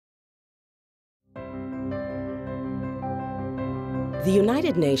The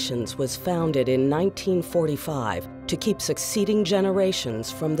United Nations was founded in 1945 to keep succeeding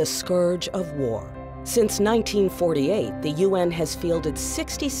generations from the scourge of war. Since 1948, the UN has fielded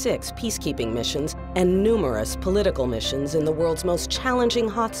 66 peacekeeping missions and numerous political missions in the world's most challenging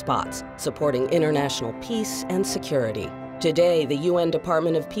hotspots, supporting international peace and security. Today, the UN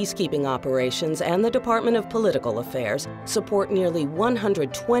Department of Peacekeeping Operations and the Department of Political Affairs support nearly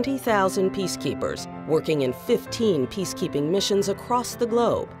 120,000 peacekeepers working in 15 peacekeeping missions across the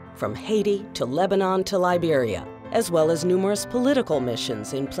globe, from Haiti to Lebanon to Liberia, as well as numerous political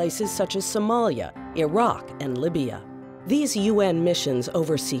missions in places such as Somalia, Iraq, and Libya. These UN missions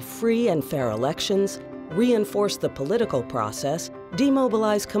oversee free and fair elections, reinforce the political process,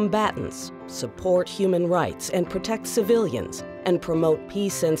 demobilize combatants, support human rights and protect civilians, and promote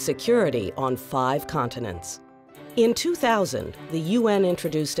peace and security on 5 continents. In 2000, the UN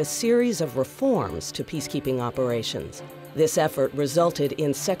introduced a series of reforms to peacekeeping operations. This effort resulted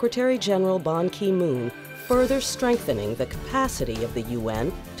in Secretary General Ban Ki-moon further strengthening the capacity of the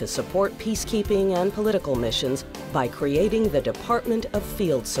UN to support peacekeeping and political missions by creating the Department of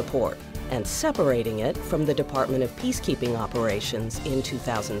Field Support and separating it from the Department of Peacekeeping Operations in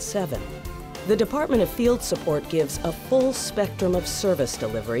 2007. The Department of Field Support gives a full spectrum of service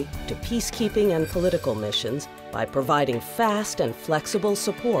delivery to peacekeeping and political missions by providing fast and flexible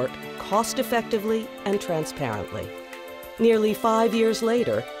support cost-effectively and transparently. Nearly 5 years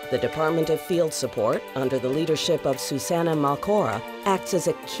later, the Department of Field Support, under the leadership of Susana Malcorra, acts as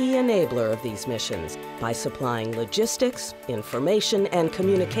a key enabler of these missions by supplying logistics, information and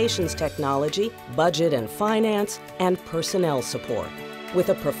communications technology, budget and finance, and personnel support. With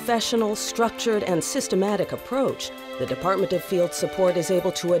a professional, structured, and systematic approach, the Department of Field Support is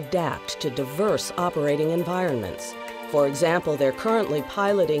able to adapt to diverse operating environments. For example, they're currently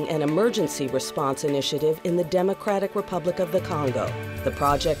piloting an emergency response initiative in the Democratic Republic of the Congo. The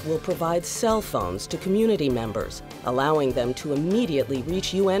project will provide cell phones to community members, allowing them to immediately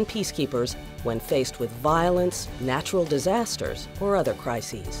reach UN peacekeepers when faced with violence, natural disasters, or other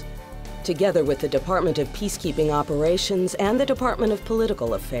crises. Together with the Department of Peacekeeping Operations and the Department of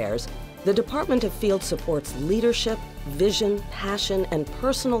Political Affairs, the Department of Field Support's leadership, vision, passion, and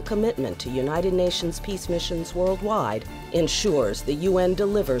personal commitment to United Nations peace missions worldwide ensures the UN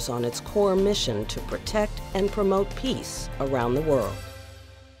delivers on its core mission to protect and promote peace around the world.